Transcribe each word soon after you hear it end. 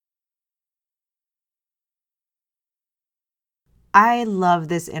I love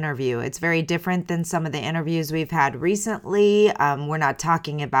this interview. It's very different than some of the interviews we've had recently. We're not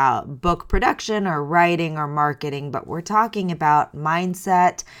talking about book production or writing or marketing, but we're talking about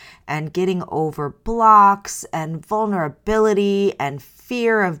mindset and getting over blocks and vulnerability and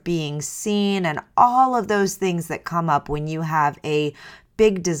fear of being seen and all of those things that come up when you have a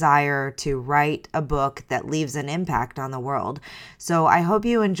big desire to write a book that leaves an impact on the world. So I hope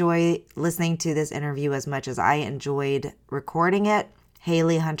you enjoy listening to this interview as much as I enjoyed recording it.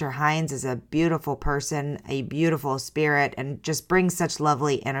 Hayley Hunter Hines is a beautiful person, a beautiful spirit, and just brings such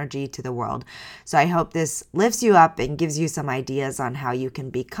lovely energy to the world. So I hope this lifts you up and gives you some ideas on how you can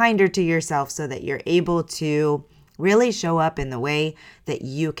be kinder to yourself so that you're able to really show up in the way that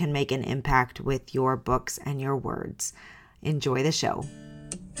you can make an impact with your books and your words. Enjoy the show.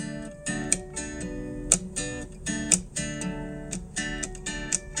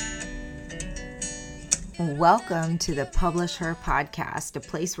 Welcome to the Publish Her podcast, a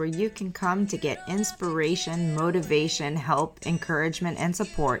place where you can come to get inspiration, motivation, help, encouragement, and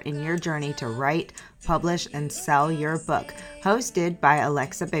support in your journey to write, publish, and sell your book. Hosted by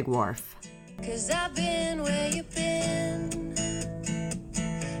Alexa Bigwharf. 'Cause I've been where you've been,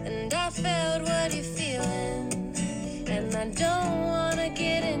 and I felt what you're feeling, and I don't want to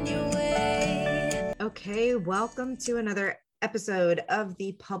get in your way. Okay, welcome to another episode of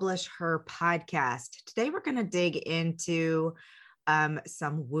the Publish Her podcast. Today we're going to dig into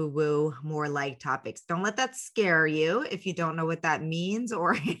some woo-woo, more light topics. Don't let that scare you if you don't know what that means,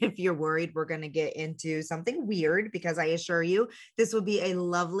 or if you're worried we're going to get into something weird, because I assure you this will be a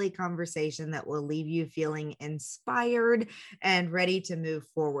lovely conversation that will leave you feeling inspired and ready to move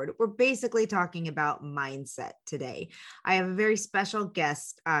forward. We're basically talking about mindset today. I have a very special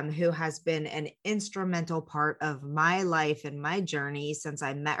guest who has been an instrumental part of my life and my journey since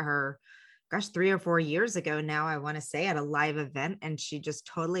I met her 3 or 4 years ago now, I want to say, at a live event, and she just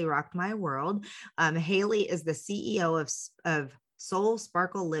totally rocked my world. Hayley is the CEO of Soul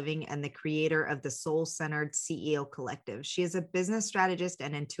Sparkle Living and the creator of the Soul Centered CEO Collective. She is a business strategist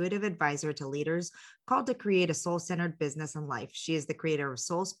and intuitive advisor to leaders called to create a soul-centered business and life. She is the creator of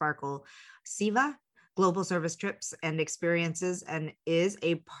Soul Sparkle Siva, Global Service Trips and Experiences, and is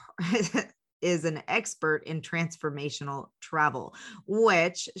an expert in transformational travel,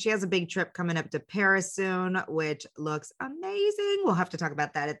 which she has a big trip coming up to Paris soon, which looks amazing. We'll have to talk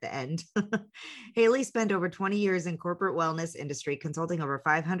about that at the end. Hayley spent over 20 years in corporate wellness industry, consulting over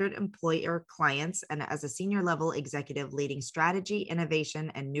 500 employer clients, and as a senior level executive leading strategy,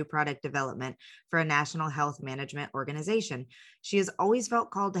 innovation, and new product development for a national health management organization. She has always felt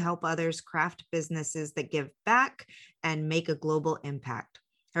called to help others craft businesses that give back and make a global impact.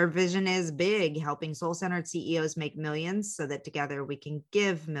 Her vision is big, helping soul-centered CEOs make millions so that together we can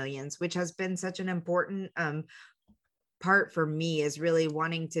give millions, which has been such an important part for me, is really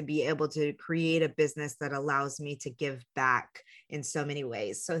wanting to be able to create a business that allows me to give back in so many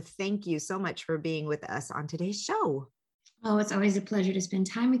ways. So thank you so much for being with us on today's show. Oh, it's always a pleasure to spend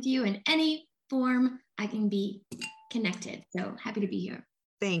time with you in any form I can be connected. So happy to be here.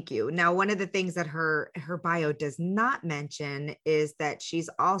 Thank you. Now, one of the things that her bio does not mention is that she's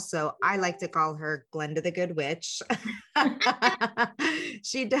also, I like to call her Glenda the Good Witch.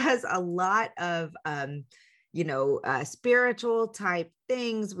 She does a lot of, spiritual type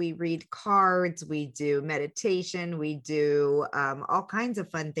things. We read cards, we do meditation, we do all kinds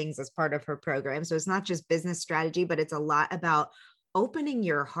of fun things as part of her program. So it's not just business strategy, but it's a lot about opening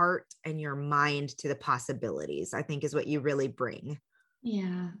your heart and your mind to the possibilities, I think, is what you really bring.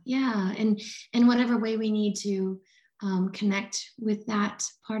 Yeah. And whatever way we need to connect with that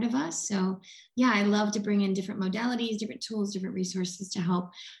part of us. So yeah, I love to bring in different modalities, different tools, different resources to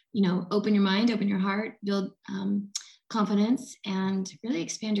help, open your mind, open your heart, build confidence, and really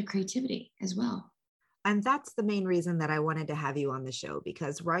expand your creativity as well. And that's the main reason that I wanted to have you on the show,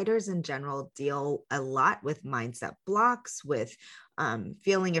 because writers in general deal a lot with mindset blocks, with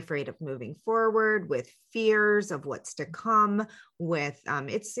feeling afraid of moving forward, with fears of what's to come, with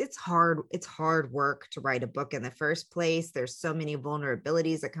it's hard work to write a book in the first place. There's so many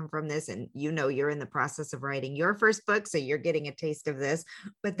vulnerabilities that come from this, and you're in the process of writing your first book, so you're getting a taste of this.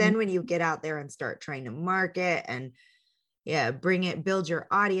 But then when you get out there and start trying to market and build your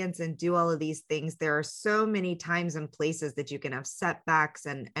audience and do all of these things, there are so many times and places that you can have setbacks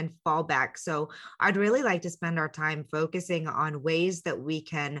and fallback. So I'd really like to spend our time focusing on ways that we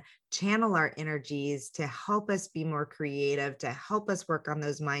can channel our energies to help us be more creative, to help us work on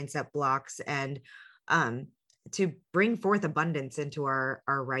those mindset blocks, and to bring forth abundance into our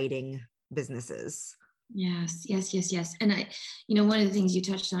writing businesses. Yes. And one of the things you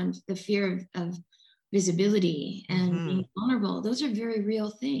touched on, the fear of visibility and being vulnerable. Those are very real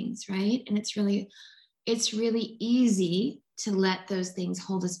things, right? And it's really easy to let those things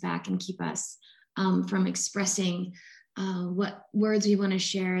hold us back and keep us from expressing what words we want to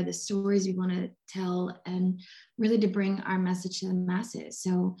share, the stories we want to tell, and really to bring our message to the masses.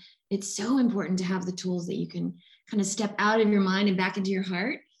 So it's so important to have the tools that you can kind of step out of your mind and back into your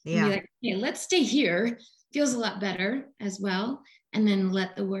heart. And be like, hey, let's stay here. Feels a lot better as well. And then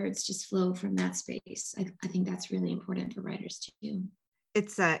let the words just flow from that space. I think that's really important for writers too.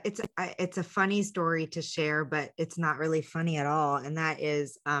 It's a funny story to share, but it's not really funny at all. And that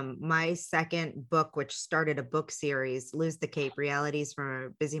is my second book, which started a book series, Lose the Cape: Realities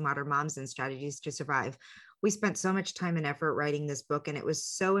from Busy Modern Moms and Strategies to Survive. We spent so much time and effort writing this book, and it was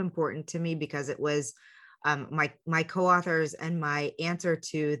so important to me because it was my co-authors and my answer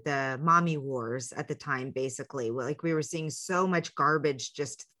to the mommy wars at the time. Basically, like, we were seeing so much garbage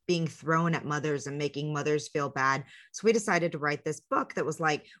just being thrown at mothers and making mothers feel bad. So we decided to write this book that was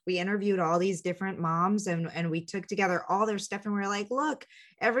like, we interviewed all these different moms and we took together all their stuff, and we're like, look,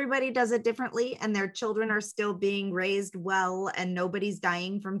 everybody does it differently, and their children are still being raised well, and nobody's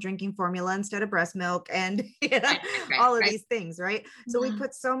dying from drinking formula instead of breast milk, and all of these things, right? So we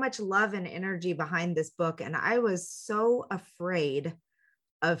put so much love and energy behind this book, and I was so afraid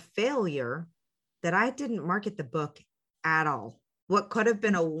of failure that I didn't market the book at all. What could have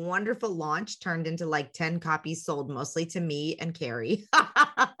been a wonderful launch turned into like 10 copies sold, mostly to me and Carrie.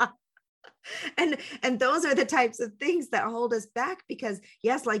 And those are the types of things that hold us back, because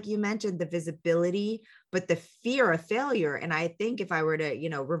yes, like you mentioned, the visibility, but the fear of failure. And I think if I were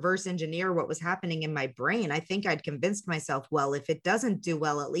to, reverse engineer what was happening in my brain, I think I'd convinced myself, well, if it doesn't do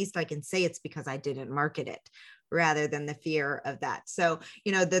well, at least I can say it's because I didn't market it, rather than the fear of that. So,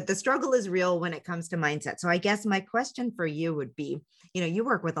 the struggle is real when it comes to mindset. So I guess my question for you would be, you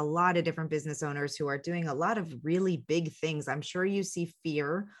work with a lot of different business owners who are doing a lot of really big things. I'm sure you see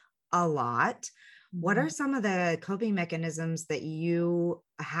fear a lot. What are some of the coping mechanisms that you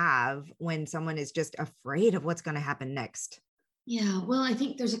have when someone is just afraid of what's going to happen next? Yeah, well, I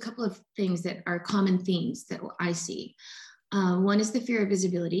think there's a couple of things that are common themes that I see. One is the fear of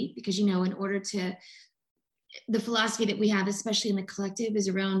visibility, because, in order to, the philosophy that we have, especially in the collective, is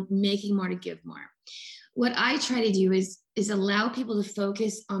around making more to give more. What I try to do is allow people to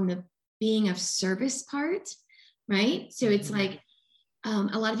focus on the being of service part, right? So it's like,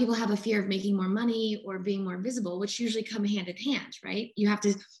 a lot of people have a fear of making more money or being more visible, which usually come hand in hand, right? You have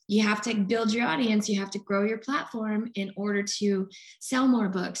to build your audience, you have to grow your platform in order to sell more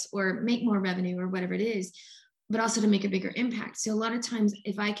books or make more revenue or whatever it is, but also to make a bigger impact. So a lot of times,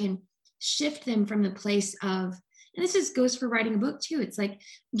 if I can shift them from the place of, and this goes for writing a book too, it's like,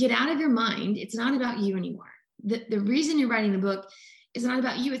 get out of your mind. It's not about you anymore. The reason you're writing the book is not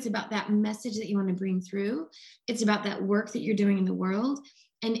about you. It's about that message that you want to bring through. It's about that work that you're doing in the world.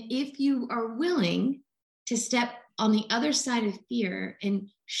 And if you are willing to step on the other side of fear and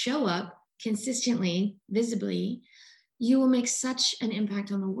show up consistently, visibly, you will make such an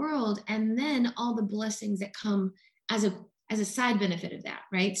impact on the world. And then all the blessings that come as a side benefit of that,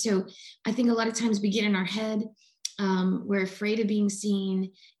 right? So I think a lot of times we get in our head, we're afraid of being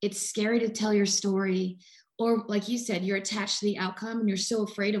seen. It's scary to tell your story. Or like you said, you're attached to the outcome and you're so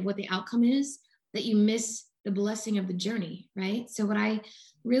afraid of what the outcome is that you miss the blessing of the journey, right? So what I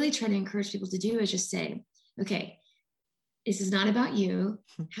really try to encourage people to do is just say, okay, this is not about you.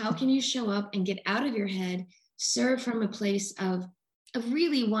 How can you show up and get out of your head, serve from a place of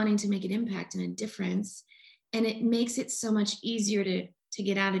really wanting to make an impact and a difference? And it makes it so much easier to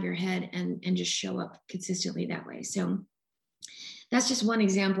get out of your head and just show up consistently that way. So that's just one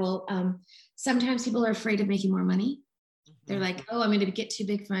example. Sometimes people are afraid of making more money. They're like, oh, I'm going to get too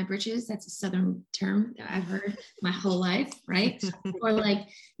big for my britches. That's a Southern term that I've heard my whole life, right? Or like,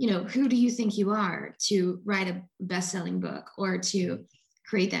 who do you think you are to write a best-selling book or to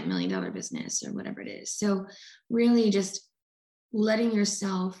create that $1 million business or whatever it is? So really just letting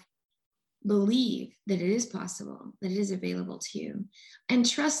yourself believe that it is possible, that it is available to you, and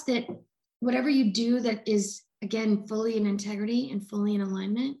trust that whatever you do that is, again, fully in integrity and fully in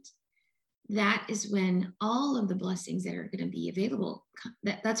alignment, that is when all of the blessings that are going to be available,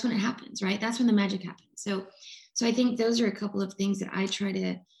 that's when it happens, right? That's when the magic happens. So I think those are a couple of things that I try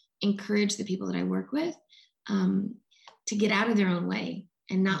to encourage the people that I work with to get out of their own way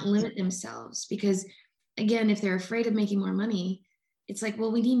and not limit themselves. Because again, if they're afraid of making more money, it's like,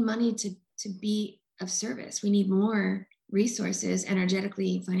 well, we need money to be of service. We need more resources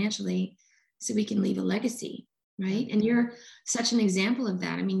energetically, financially, so we can leave a legacy, right? And you're such an example of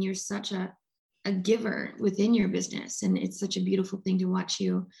that. I mean, you're such a giver within your business, and it's such a beautiful thing to watch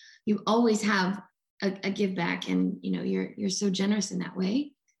you. You always have a give back, and you're so generous in that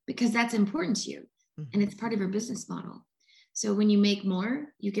way because that's important to you, and it's part of your business model. So when you make more,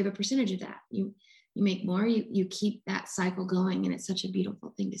 you give a percentage of that. You make more, you keep that cycle going, and it's such a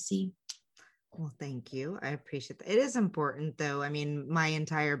beautiful thing to see. Well, thank you. I appreciate that. It is important, though. I mean, my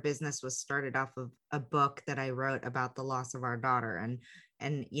entire business was started off of a book that I wrote about the loss of our daughter.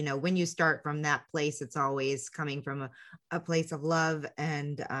 And when you start from that place, it's always coming from a place of love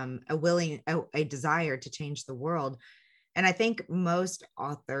and a desire to change the world. And I think most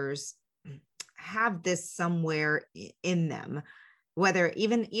authors have this somewhere in them, whether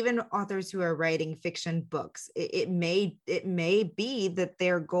even authors who are writing fiction books, it may be that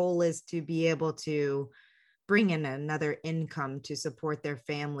their goal is to be able to bring in another income to support their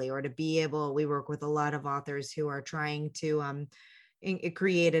family, or to be able, we work with a lot of authors who are trying to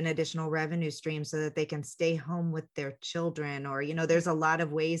create an additional revenue stream so that they can stay home with their children, or there's a lot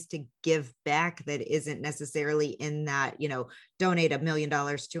of ways to give back that isn't necessarily in that donate $1 million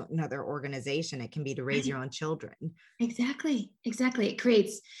to another organization. It can be to raise your own children. Exactly it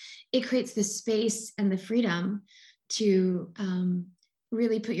creates the space and the freedom to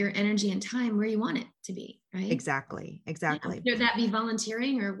really put your energy and time where you want it to be, right? Exactly. Whether that be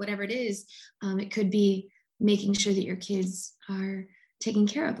volunteering or whatever it is. It could be making sure that your kids are taken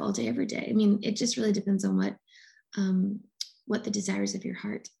care of all day, every day. I mean, it just really depends on what the desires of your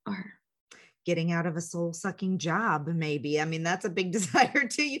heart are. Getting out of a soul-sucking job, maybe. I mean, that's a big desire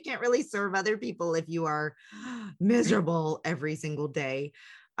too. You can't really serve other people if you are miserable every single day.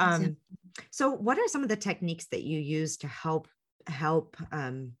 Exactly. So what are some of the techniques that you use to help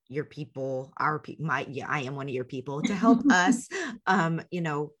your people, I am one of your people, to help us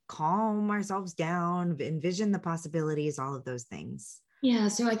calm ourselves down, envision the possibilities, all of those things? Yeah,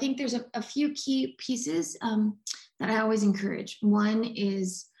 so I think there's a few key pieces that I always encourage. One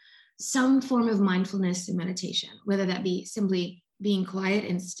is some form of mindfulness and meditation, whether that be simply being quiet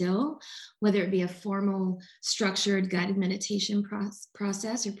and still, whether it be a formal structured guided meditation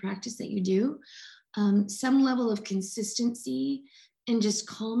process or practice that you do, some level of consistency and just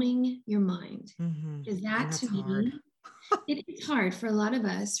calming your mind. Because that, to me, it is hard for a lot of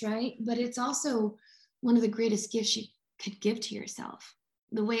us, right? But it's also one of the greatest gifts you could give to yourself.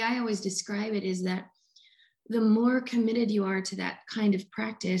 The way I always describe it is that the more committed you are to that kind of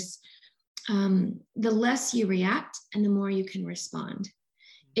practice, the less you react and the more you can respond.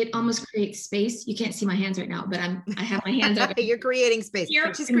 It almost creates space. You can't see my hands right now, but I have my hands up. You're creating space.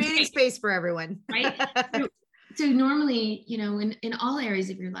 She's creating space for everyone. Right? So normally, in all areas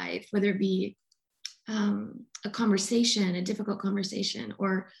of your life, whether it be a conversation, a difficult conversation,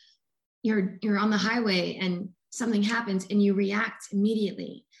 or you're on the highway and something happens and you react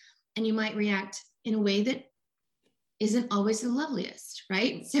immediately, and you might react in a way that isn't always the loveliest,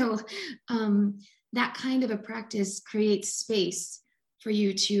 right? So that kind of a practice creates space for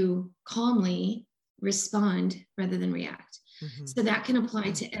you to calmly respond rather than react. So that can apply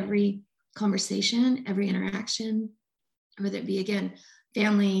to every conversation, every interaction, whether it be, again,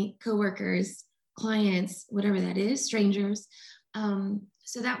 family, coworkers, clients, whatever that is, strangers.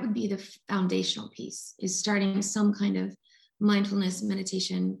 So that would be the foundational piece, is starting some kind of mindfulness,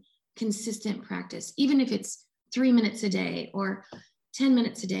 meditation, consistent practice, even if it's 3 minutes a day or 10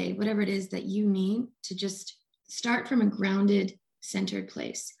 minutes a day, whatever it is that you need to just start from a grounded, centered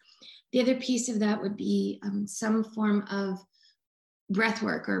place. The other piece of that would be some form of breath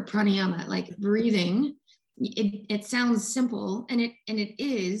work or pranayama, like breathing. It sounds simple, and it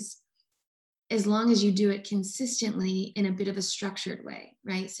is, as long as you do it consistently in a bit of a structured way,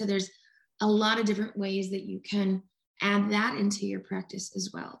 right? So there's a lot of different ways that you can add that into your practice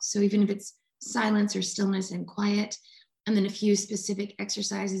as well. So even if it's silence or stillness and quiet, and then a few specific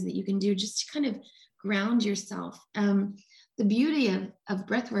exercises that you can do just to kind of ground yourself. The beauty of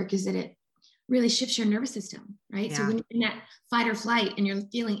breath work is that it really shifts your nervous system, right? Yeah. So when you're in that fight or flight and you're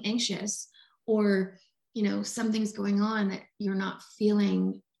feeling anxious, or something's going on that you're not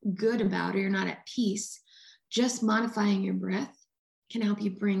feeling good about, or you're not at peace, just modifying your breath can help you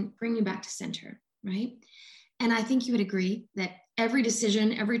bring you back to center, right? And I think you would agree that every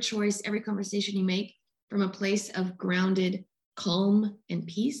decision, every choice, every conversation you make from a place of grounded calm and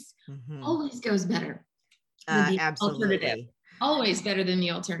peace always goes better than the alternative. Always better than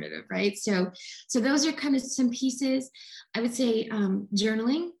the alternative, right? So those are kind of some pieces. I would say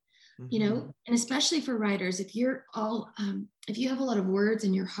journaling, and especially for writers, if you have a lot of words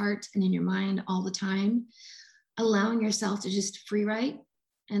in your heart and in your mind all the time, allowing yourself to just free write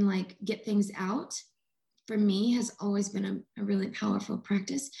and like get things out, for me, has always been a really powerful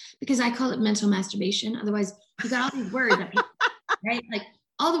practice, because I call it mental masturbation. Otherwise, you got all these words, right? Like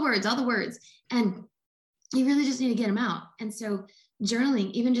all the words. And you really just need to get them out. And so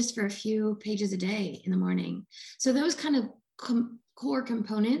journaling, even just for a few pages a day in the morning. So those kind of core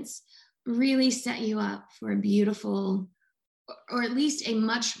components really set you up for a beautiful, or at least a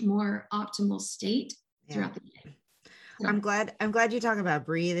much more optimal state throughout the day. So. I'm glad you talk about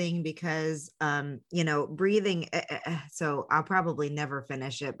breathing because, breathing. So I'll probably never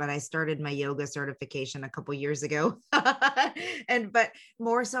finish it, but I started my yoga certification a couple years ago, but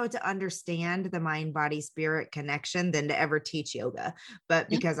more so to understand the mind, body, spirit connection than to ever teach yoga. But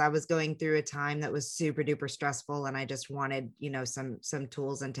because I was going through a time that was super duper stressful, and I just wanted, some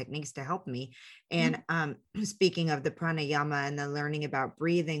tools and techniques to help me. And speaking of the pranayama and the learning about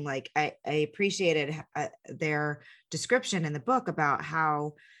breathing, like I appreciated their description in the book about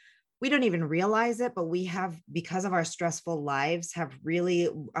how we don't even realize it, but we have, because of our stressful lives, have really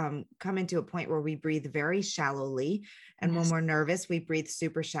come into a point where we breathe very shallowly. And when we're nervous, we breathe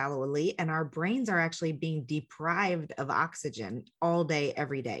super shallowly, and our brains are actually being deprived of oxygen all day,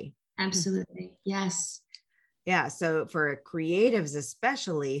 every day. Absolutely. Yes. Yeah. So for creatives,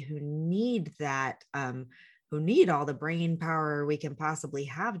 especially who need that, who need all the brain power we can possibly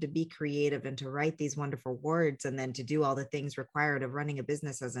have to be creative and to write these wonderful words, and then to do all the things required of running a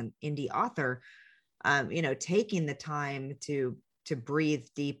business as an indie author, taking the time to breathe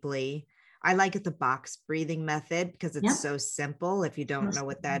deeply. I like the box breathing method because it's so simple. If you don't know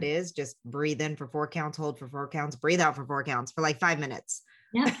what that is, just breathe in for 4 counts, hold for 4 counts, breathe out for 4 counts for like 5 minutes.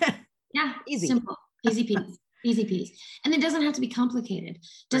 Yeah. Yeah. Easy. Simple. Easy peasy. Easy peasy. And it doesn't have to be complicated.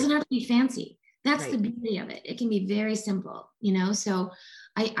 It doesn't have to be fancy. That's the beauty of it. It can be very simple, so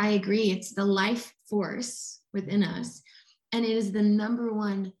I agree. It's the life force within us, and it is the number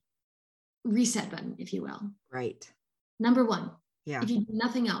one reset button, if you will. Right. Number one. Yeah. If you do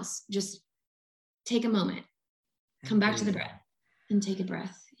nothing else, just take a moment, come back to the breath and take a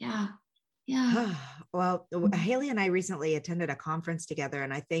breath. Yeah. Yeah. Well, Haley and I recently attended a conference together.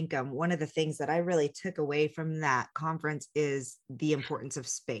 And I think one of the things that I really took away from that conference is the importance of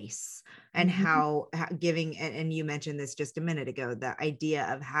space, and how giving, and you mentioned this just a minute ago, the idea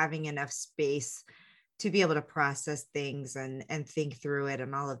of having enough space to be able to process things and think through it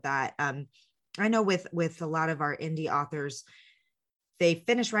and all of that. I know with a lot of our indie authors, they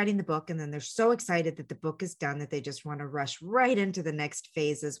finish writing the book and then they're so excited that the book is done that they just want to rush right into the next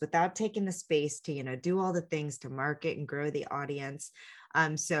phases without taking the space to, do all the things to market and grow the audience.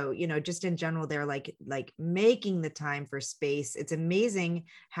 So, just in general, they're like making the time for space. It's amazing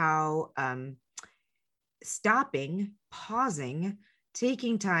how stopping, pausing,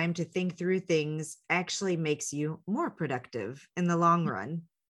 taking time to think through things actually makes you more productive in the long run.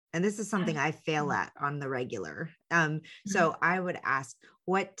 And this is something I fail at on the regular. So I would ask,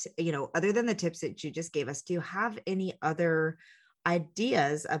 what, other than the tips that you just gave us, do you have any other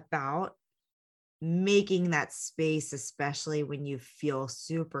ideas about making that space, especially when you feel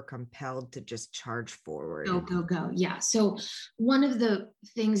super compelled to just charge forward? Go. Yeah. So one of the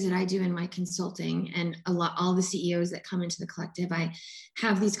things that I do in my consulting, and all the CEOs that come into the collective, I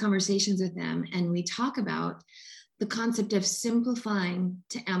have these conversations with them, and we talk about the concept of simplifying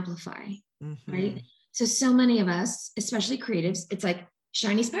to amplify, right? So many of us, especially creatives, it's like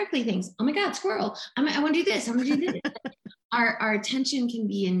shiny, sparkly things. Oh my God, squirrel. I want to do this. I want to do this. Our attention can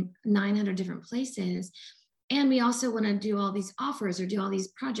be in 900 different places. And we also want to do all these offers or do all these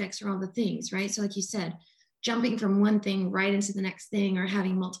projects or all the things, right? So like you said, jumping from one thing right into the next thing, or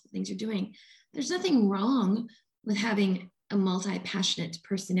having multiple things you're doing. There's nothing wrong with having a multi-passionate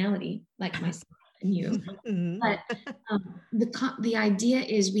personality like myself and you. But the idea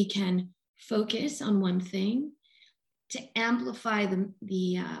is we can focus on one thing to amplify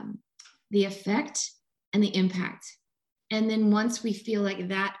the effect and the impact. And then once we feel like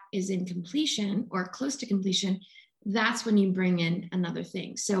that is in completion or close to completion, that's when you bring in another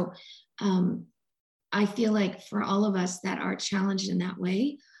thing. So I feel like for all of us that are challenged in that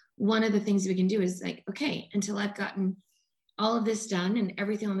way, one of the things we can do is like, okay, until I've gotten all of this done and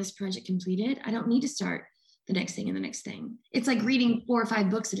everything on this project completed, I don't need to start the next thing and the next thing. It's like reading 4 or 5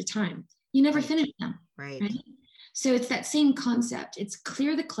 books at a time. You never finish them. Right. So it's that same concept. It's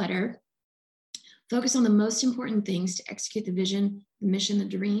clear the clutter, focus on the most important things to execute the vision, the mission, the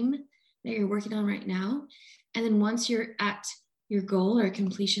dream that you're working on right now. And then once you're at your goal or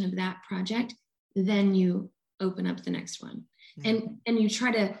completion of that project, then you open up the next one. And you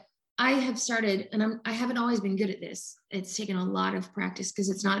try to, I have started, and I haven't always been good at this. It's taken a lot of practice because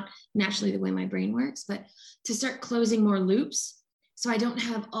it's not naturally the way my brain works, but to start closing more loops so I don't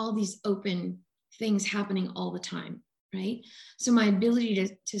have all these open things happening all the time, right? So my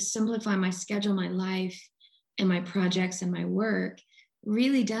ability to simplify my schedule, my life, and my projects and my work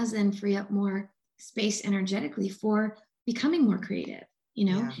really does then free up more space energetically for becoming more creative,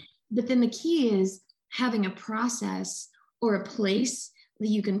 Yeah. But then the key is having a process or a place that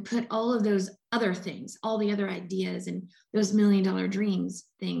you can put all of those other things, all the other ideas and those $1 million dreams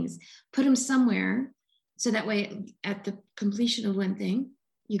things, put them somewhere. So that way at the completion of one thing,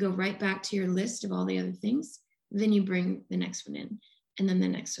 you go right back to your list of all the other things. Then you bring the next one in and then the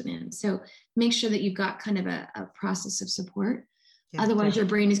next one in. So make sure that you've got kind of a process of support. Yeah. Otherwise your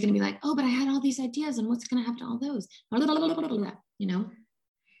brain is going to be like, oh, but I had all these ideas and what's going to happen to all those?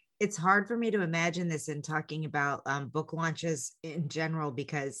 It's hard for me to imagine this in talking about book launches in general,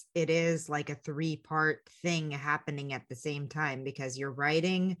 because it is like a 3-part thing happening at the same time, because you're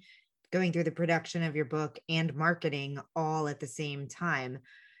writing, going through the production of your book, and marketing all at the same time.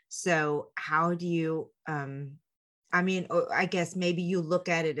 So how do you, I guess maybe you look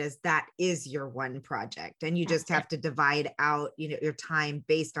at it as that is your one project and you just have to divide out, your time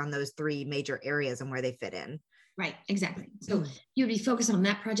based on those 3 major areas and where they fit in. Right, exactly. So you'd be focused on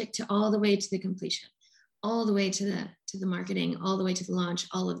that project to all the way to the completion, all the way to the marketing, all the way to the launch,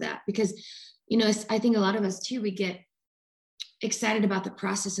 all of that. Because, I think a lot of us too, we get excited about the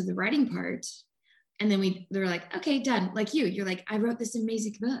process of the writing part. And then they're like, okay, done. Like you're like, I wrote this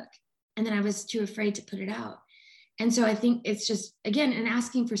amazing book. And then I was too afraid to put it out. And so I think it's just, again, and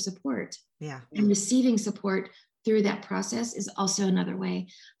asking for support. Yeah. And receiving support through that process is also another way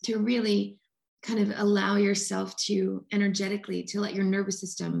to really kind of allow yourself to energetically, to let your nervous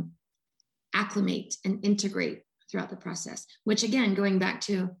system acclimate and integrate throughout the process, which again, going back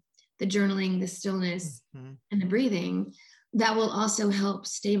to the journaling, the stillness, and the breathing, that will also help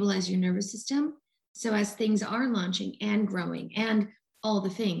stabilize your nervous system. So as things are launching and growing and all the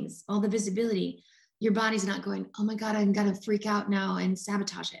things, all the visibility, your body's not going, oh my God, I'm going to freak out now and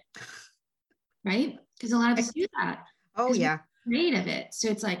sabotage it. Right? Because a lot of us do that. Oh yeah. We're afraid of it. So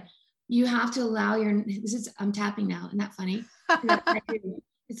it's like, you have to allow I'm tapping now. Isn't that funny?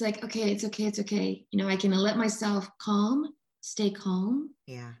 It's like, okay, it's okay. It's okay. I can let myself stay calm.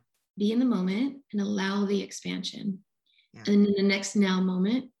 Yeah. Be in the moment and allow the expansion. Yeah. And in the next now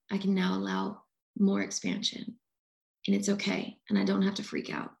moment, I can now allow more expansion, and it's okay. And I don't have to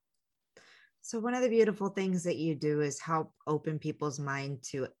freak out. So one of the beautiful things that you do is help open people's mind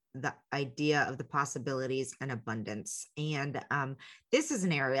to the idea of the possibilities and abundance. And this is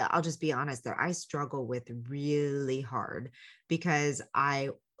an area, I'll just be honest, that I struggle with really hard, because I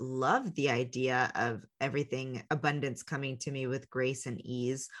love the idea of everything, abundance coming to me with grace and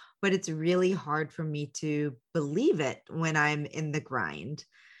ease, but it's really hard for me to believe it when I'm in the grind.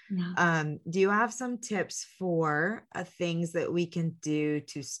 Yeah. Do you have some tips for things that we can do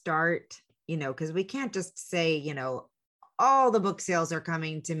to start, because we can't just say, all the book sales are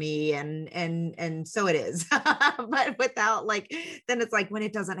coming to me and so it is, but without then it's like when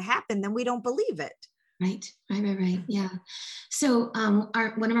it doesn't happen, then we don't believe it. Right. Yeah. So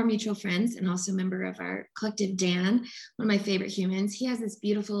one of our mutual friends and also a member of our collective, Dan, one of my favorite humans, he has this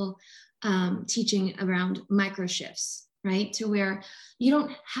beautiful teaching around micro shifts, right? To where you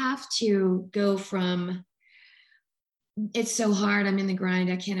don't have to go from, it's so hard, I'm in the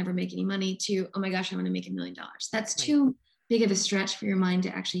grind, I can't ever make any money, to, oh my gosh, I want to make $1 million. That's too big of a stretch for your mind to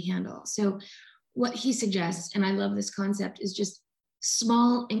actually handle. So what he suggests, and I love this concept, is just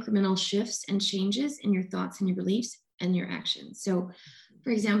small incremental shifts and changes in your thoughts and your beliefs and your actions. So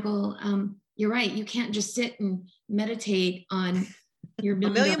for example, you're right, you can't just sit and meditate on your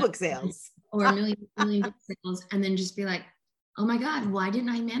 $1 million book sales or a million book sales and then just be like, oh my God, why didn't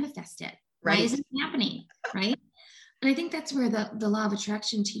I manifest it? Right. Why isn't it happening? Right. And I think that's where the law of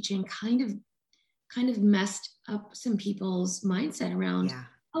attraction teaching kind of messed up some people's mindset around,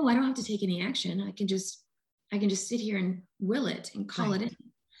 oh, I don't have to take any action. I can just sit here and will it and call it in.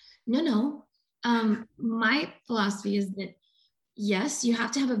 No. My philosophy is that, yes, you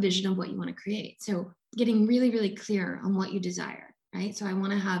have to have a vision of what you want to create. So getting really, really clear on what you desire, right? So I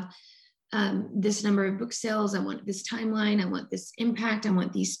want to have this number of book sales. I want this timeline. I want this impact. I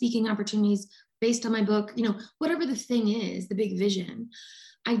want these speaking opportunities based on my book, whatever the thing is, the big vision.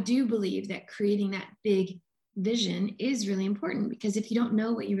 I do believe that creating that big vision is really important, because if you don't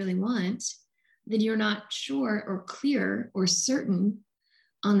know what you really want, then you're not sure or clear or certain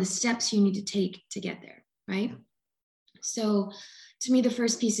on the steps you need to take to get there, right? So to me, the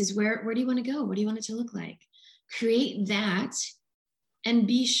first piece is where do you want to go? What do you want it to look like? Create that and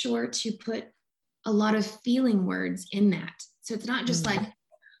be sure to put a lot of feeling words in that. So it's not just like,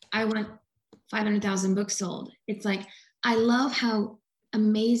 I want 500,000 books sold. It's like, I love how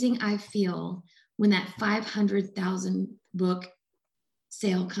amazing I feel when that 500,000 book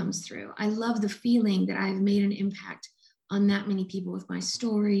sale comes through. I love the feeling that I've made an impact on that many people with my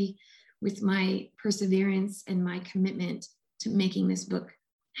story, with my perseverance and my commitment to making this book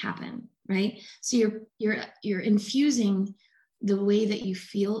happen, right? So you're infusing the way that you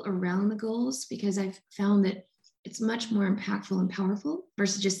feel around the goals, because I've found that it's much more impactful and powerful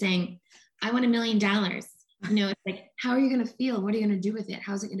versus just saying, I want $1 million. You know, it's like, how are you going to feel? What are you going to do with it?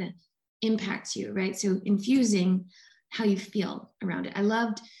 How's it going to impact you, right? So infusing how you feel around it. I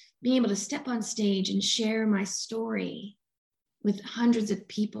loved being able to step on stage and share my story with hundreds of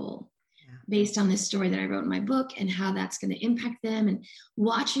people based on this story that I wrote in my book and how that's going to impact them, and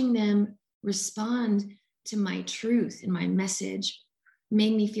watching them respond to my truth and my message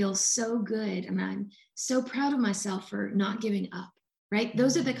made me feel so good. And I'm so proud of myself for not giving up, right?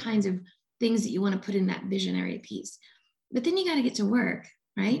 Those are the kinds of things that you want to put in that visionary piece. But then you got to get to work,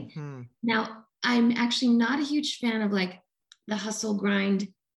 right? Mm-hmm. Now, I'm actually not a huge fan of like the hustle grind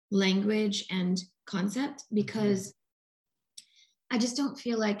language and concept, because I just don't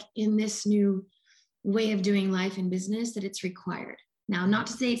feel like in this new way of doing life and business that it's required. Now, not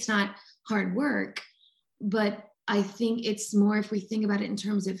to say it's not hard work, but I think it's more, if we think about it in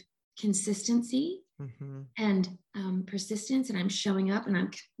terms of consistency and persistence, and I'm showing up and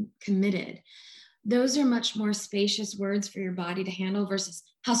I'm committed. Those are much more spacious words for your body to handle versus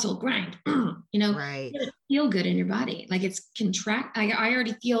hustle, grind, you know, right. Feel good in your body. Like it's contract. I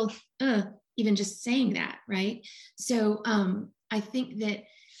already feel even just saying that. Right. So I think that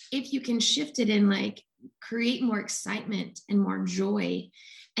if you can shift it in, like create more excitement and more joy,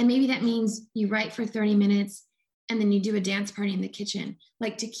 and maybe that means you write for 30 minutes and then you do a dance party in the kitchen,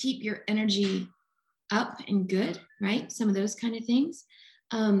 like to keep your energy up and good, right? Some of those kind of things.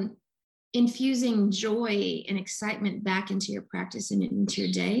 Infusing joy and excitement back into your practice and into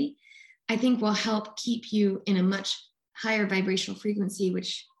your day, I think will help keep you in a much higher vibrational frequency,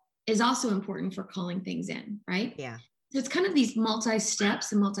 which is also important for calling things in, right? Yeah. So it's kind of these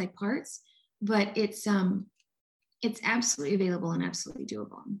multi-steps and multi-parts, but it's absolutely available and absolutely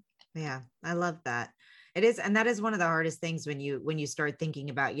doable. Yeah, I love that. It is. And that is one of the hardest things when you start thinking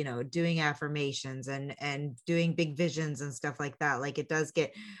about, you know, doing affirmations and doing big visions and stuff like that. Like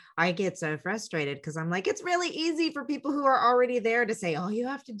I get so frustrated because I'm like, it's really easy for people who are already there to say, all you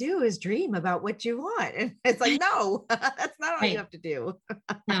have to do is dream about what you want. And it's like, no, that's not all you have to do.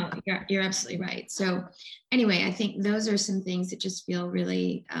 No, you're absolutely right. So anyway, I think those are some things that just feel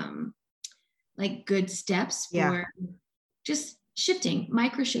really like good steps for just shifting,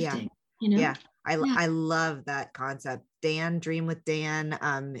 micro shifting, you know? Yeah. I love that concept. Dan, Dream with Dan,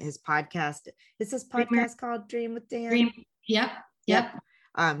 his podcast, is this podcast called Dream with Dan? Yep.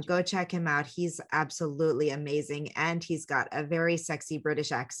 Go check him out. He's absolutely amazing. And he's got a very sexy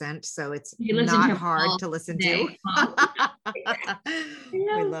British accent. So it's not hard to listen to.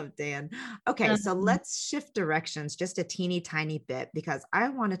 We love Dan. Okay. So let's shift directions just a teeny tiny bit, because I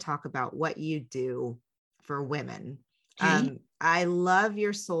want to talk about what you do for women. Okay. I love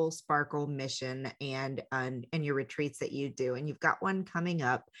your Soul Sparkle mission and your retreats that you do, and you've got one coming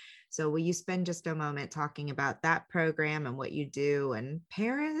up. So will you spend just a moment talking about that program and what you do in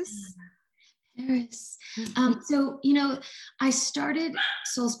Paris? So, you know, I started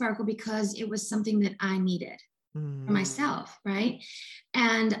Soul Sparkle because it was something that I needed for myself, right?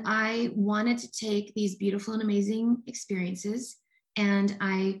 And I wanted to take these beautiful and amazing experiences, and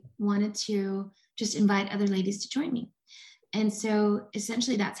I wanted to just invite other ladies to join me. And so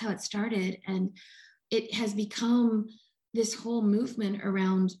essentially that's how it started. And it has become this whole movement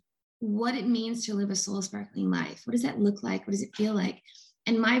around what it means to live a soul sparkling life. What does that look like? What does it feel like?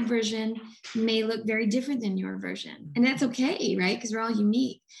 And my version may look very different than your version. And that's okay, right? Because we're all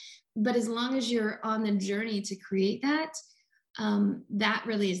unique. But as long as you're on the journey to create that, that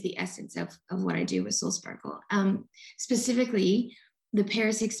really is the essence of what I do with Soul Sparkle. Specifically, the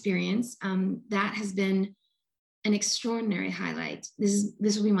Paris experience, that has been an extraordinary highlight. This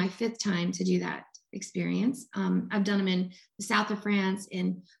will be my 5th time to do that experience. I've done them in the south of France,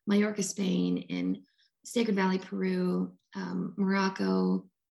 in Mallorca, Spain, in Sacred Valley, Peru, Morocco,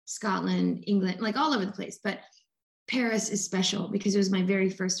 Scotland, England, like all over the place. But Paris is special because it was my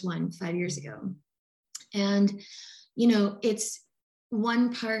very first one 5 years ago. And, you know, it's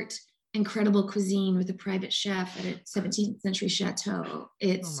one part incredible cuisine with a private chef at a 17th century chateau.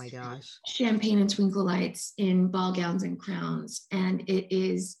 It's oh my gosh, champagne and twinkle lights in ball gowns and crowns. And it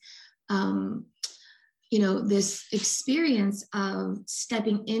is, you know, this experience of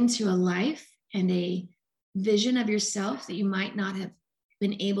stepping into a life and a vision of yourself that you might not have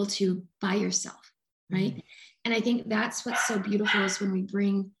been able to by yourself, right? And I think that's what's so beautiful is when we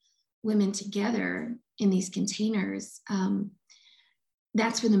bring women together in these containers,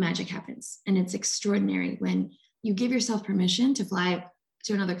 that's when the magic happens. And it's extraordinary when you give yourself permission to fly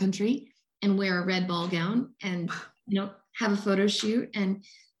to another country and wear a red ball gown and, have a photo shoot and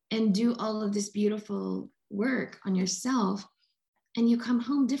do all of this beautiful work on yourself. And you come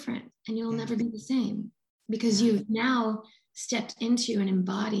home different and you'll never be the same because you've now stepped into and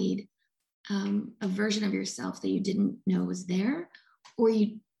embodied a version of yourself that you didn't know was there, or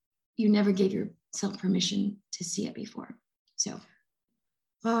you never gave yourself permission to see it before. So.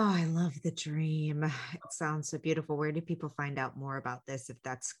 Oh, I love the dream. It sounds so beautiful. Where do people find out more about this if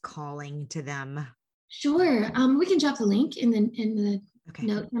that's calling to them? Sure. We can drop the link in the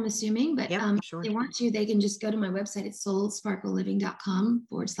note, I'm assuming, but sure. if they want to, they can just go to my website. It's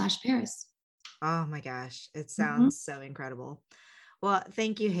soulsparkleliving.com/Paris. Oh my gosh. It sounds so incredible. Well,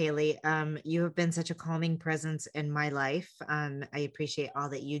 thank you, Haley. You have been such a calming presence in my life. I appreciate all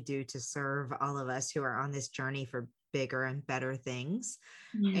that you do to serve all of us who are on this journey for bigger and better things.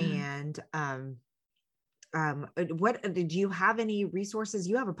 And what did you have any resources?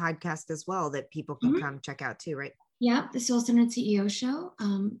 You have a podcast as well that people can come check out too, right? Yeah, the Soul Centered CEO Show.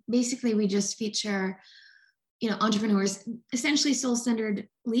 Basically, we just feature, entrepreneurs, essentially soul-centered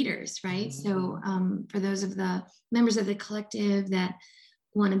leaders, right? So for those of the members of the collective that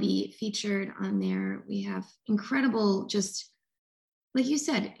want to be featured on there, we have incredible, just like you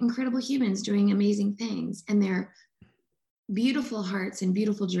said, incredible humans doing amazing things, and they're beautiful hearts and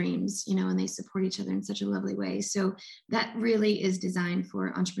beautiful dreams, and they support each other in such a lovely way. So that really is designed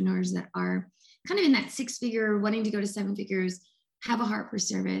for entrepreneurs that are kind of in that 6-figure, wanting to go to 7 figures, have a heart for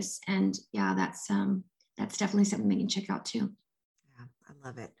service. And that's definitely something they can check out too. Yeah, I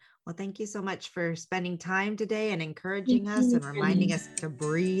love it. Well, thank you so much for spending time today and encouraging us and reminding us to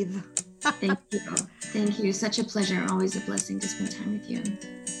breathe. Thank you. Thank you. Such a pleasure. Always a blessing to spend time with you.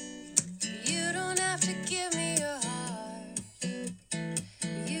 You don't have to give me your heart.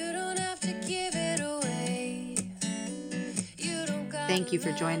 You don't have to give it away. You don't got. Thank you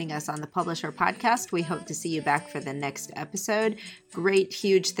for joining us on the Publish Her Podcast. We hope to see you back for the next episode. Great,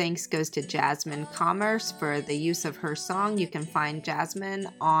 huge thanks goes to Jasmine Commerce for the use of her song. You can find Jasmine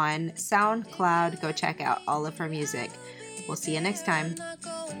on SoundCloud. Go check out all of her music. We'll see you next time.